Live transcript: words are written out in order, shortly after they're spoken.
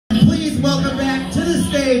welcome back to the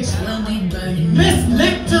stage, Miss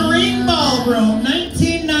Nectarine Ballroom,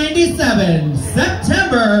 1997,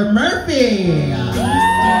 September Murphy.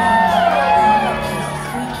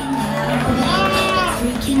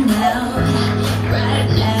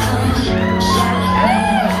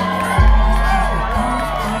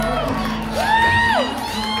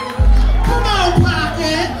 Come on,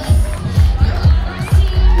 Pockets.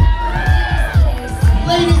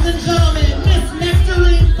 Ladies and gentlemen, Miss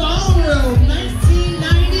Nectarine Ballroom,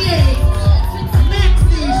 1998,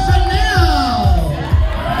 Maxie Chanel.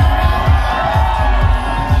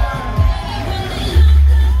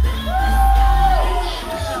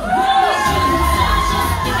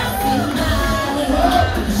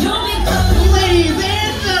 Ladies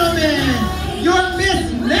and gentlemen, your Miss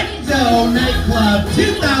NECTO Nightclub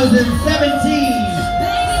 2017,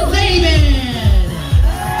 Saban.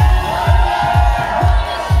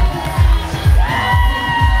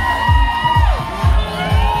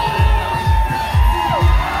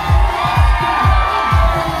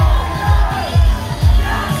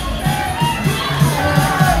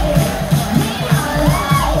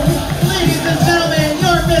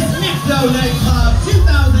 Nightclub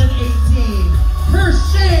 2018,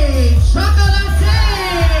 Hershey Chocolate.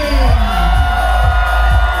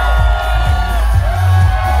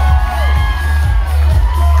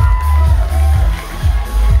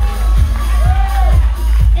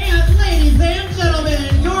 And ladies and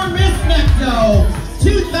gentlemen, your Miss NECTO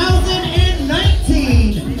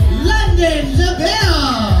 2019, London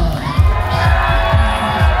DeVille.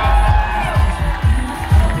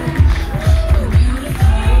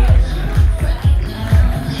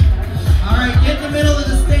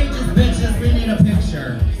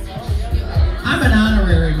 I'm an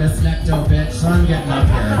honorary Miss NECTO bitch, so I'm getting up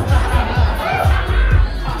here.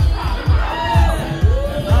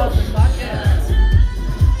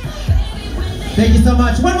 Thank you so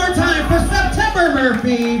much. One more time for September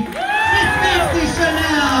Murphy, Miss Maxie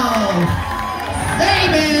Chanel,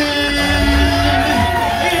 Saban,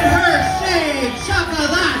 and Hershey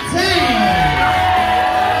Chocolate.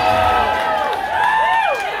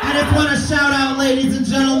 I just want to shout out, ladies and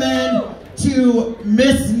gentlemen, to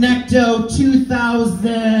Miss NECTO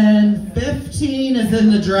 2015 is in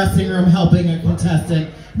the dressing room helping a contestant.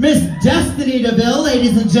 Miss Destiny DeVille,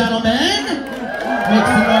 ladies and gentlemen. Make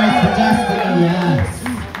some noise for Destiny, yes.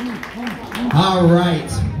 All right.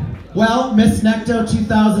 Well, Miss NECTO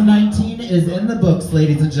 2019 is in the books,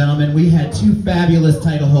 ladies and gentlemen. We had two fabulous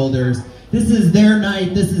title holders. This is their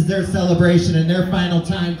night, this is their celebration, and their final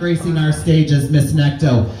time gracing our stage as Miss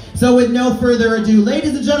NECTO. So with no further ado,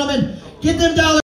 ladies and gentlemen, get them dollars.